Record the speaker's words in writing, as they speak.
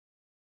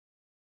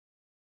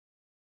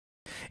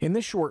In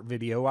this short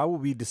video, I will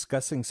be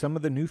discussing some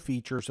of the new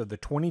features of the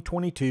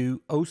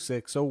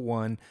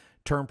 2022-06-01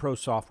 TermPro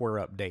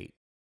software update.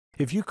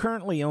 If you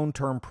currently own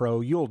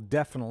TermPro, you'll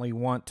definitely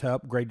want to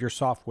upgrade your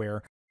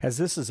software, as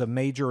this is a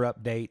major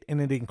update and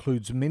it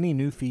includes many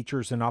new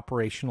features and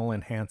operational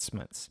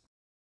enhancements.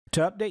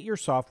 To update your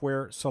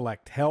software,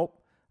 select Help,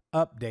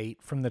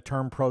 Update from the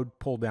TermPro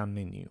pull-down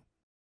menu.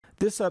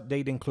 This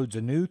update includes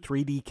a new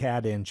 3D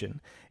CAD engine.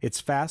 It's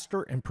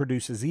faster and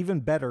produces even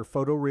better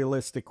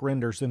photorealistic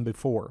renders than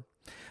before.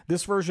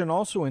 This version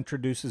also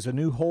introduces a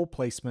new hole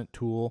placement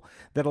tool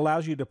that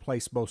allows you to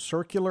place both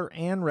circular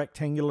and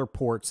rectangular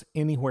ports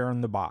anywhere in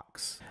the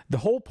box. The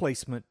hole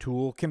placement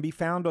tool can be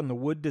found on the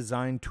wood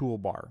design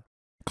toolbar.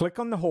 Click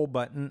on the hole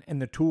button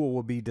and the tool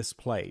will be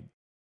displayed.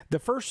 The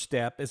first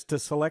step is to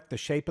select the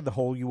shape of the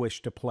hole you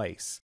wish to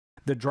place.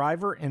 The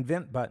driver and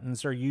vent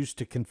buttons are used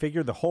to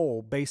configure the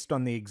hole based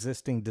on the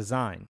existing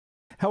design.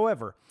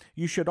 However,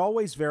 you should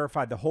always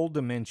verify the hole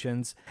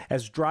dimensions,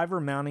 as driver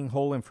mounting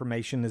hole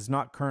information is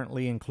not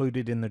currently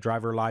included in the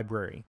driver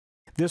library.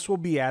 This will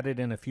be added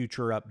in a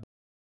future update.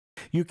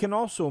 You can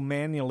also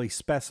manually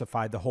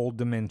specify the hole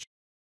dimension.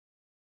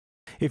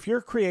 If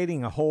you're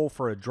creating a hole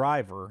for a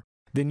driver,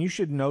 then you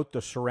should note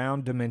the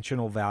surround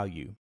dimensional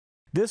value.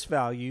 This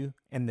value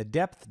and the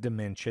depth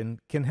dimension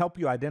can help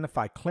you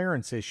identify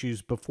clearance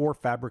issues before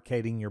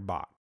fabricating your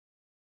box.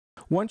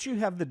 Once you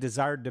have the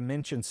desired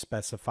dimensions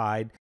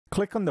specified,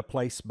 click on the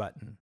Place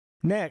button.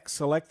 Next,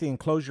 select the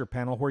enclosure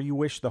panel where you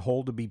wish the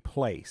hole to be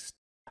placed.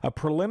 A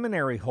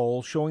preliminary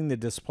hole showing the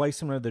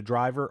displacement of the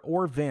driver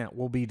or vent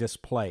will be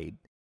displayed.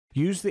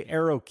 Use the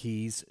arrow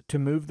keys to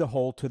move the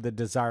hole to the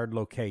desired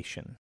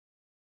location.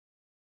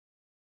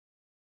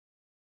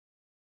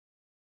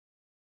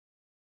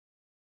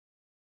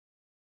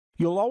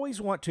 You'll always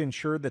want to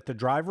ensure that the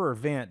driver or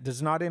vent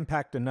does not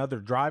impact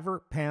another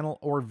driver, panel,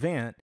 or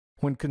vent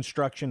when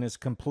construction is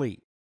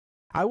complete.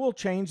 I will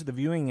change the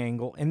viewing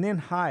angle and then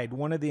hide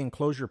one of the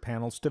enclosure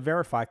panels to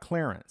verify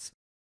clearance.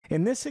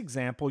 In this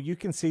example, you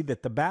can see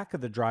that the back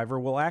of the driver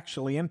will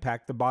actually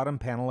impact the bottom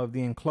panel of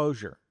the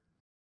enclosure.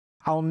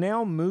 I'll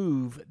now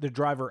move the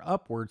driver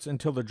upwards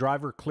until the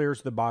driver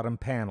clears the bottom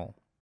panel.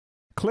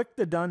 Click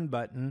the Done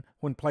button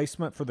when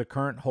placement for the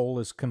current hole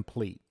is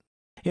complete.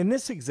 In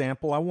this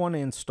example, I want to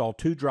install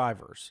two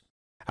drivers.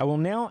 I will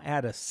now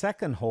add a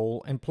second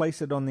hole and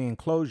place it on the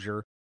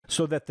enclosure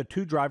so that the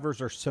two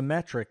drivers are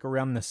symmetric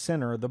around the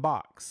center of the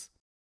box.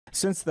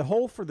 Since the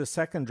hole for the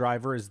second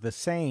driver is the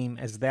same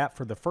as that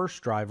for the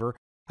first driver,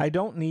 I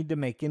don't need to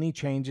make any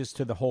changes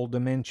to the hole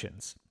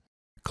dimensions.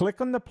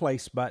 Click on the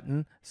Place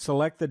button,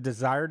 select the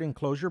desired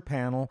enclosure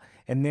panel,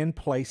 and then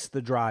place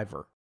the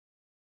driver.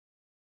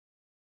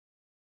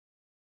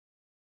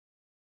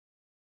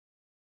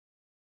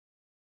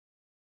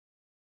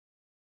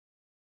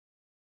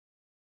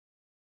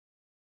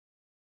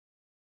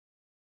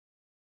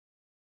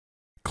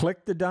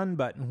 Click the Done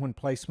button when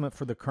placement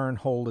for the current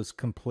hole is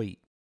complete.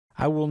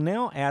 I will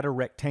now add a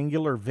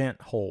rectangular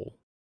vent hole.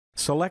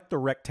 Select the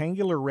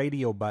rectangular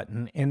radio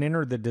button and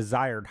enter the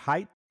desired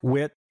height,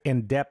 width,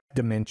 and depth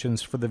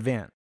dimensions for the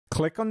vent.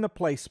 Click on the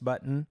Place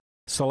button,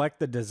 select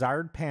the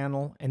desired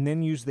panel, and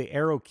then use the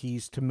arrow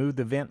keys to move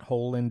the vent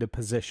hole into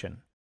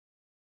position.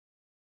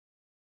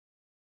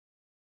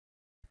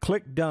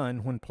 Click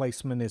Done when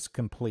placement is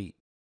complete.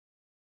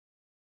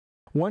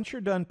 Once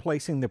you're done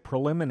placing the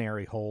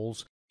preliminary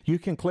holes, you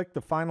can click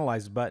the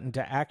Finalize button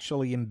to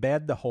actually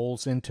embed the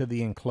holes into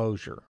the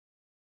enclosure.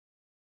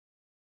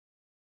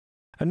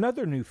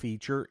 Another new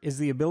feature is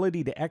the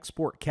ability to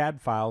export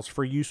CAD files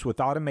for use with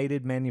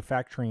automated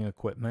manufacturing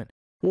equipment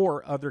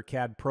or other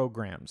CAD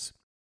programs.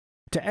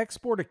 To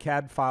export a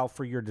CAD file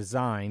for your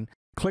design,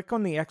 click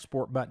on the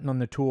Export button on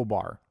the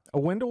toolbar. A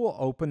window will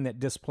open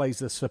that displays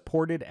the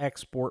supported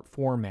export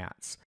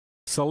formats.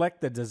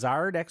 Select the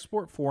desired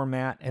export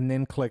format and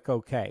then click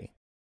OK.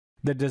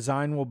 The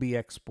design will be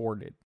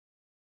exported.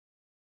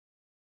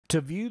 To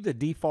view the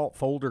default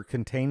folder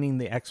containing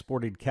the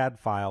exported CAD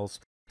files,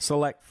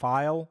 select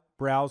File,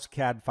 Browse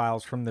CAD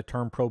Files from the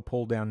TermPro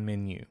pull-down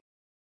menu.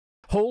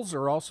 Holes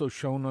are also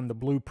shown on the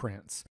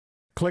blueprints.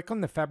 Click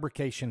on the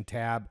Fabrication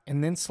tab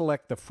and then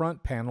select the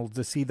front panel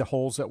to see the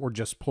holes that were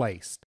just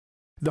placed.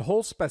 The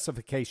hole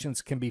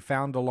specifications can be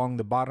found along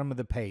the bottom of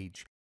the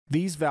page.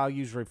 These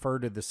values refer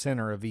to the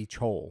center of each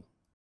hole.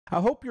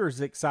 I hope you're as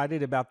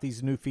excited about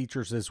these new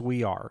features as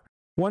we are.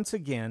 Once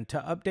again, to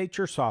update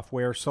your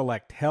software,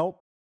 select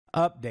Help,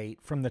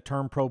 Update from the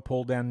TermPro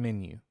pull-down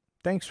menu.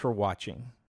 Thanks for watching.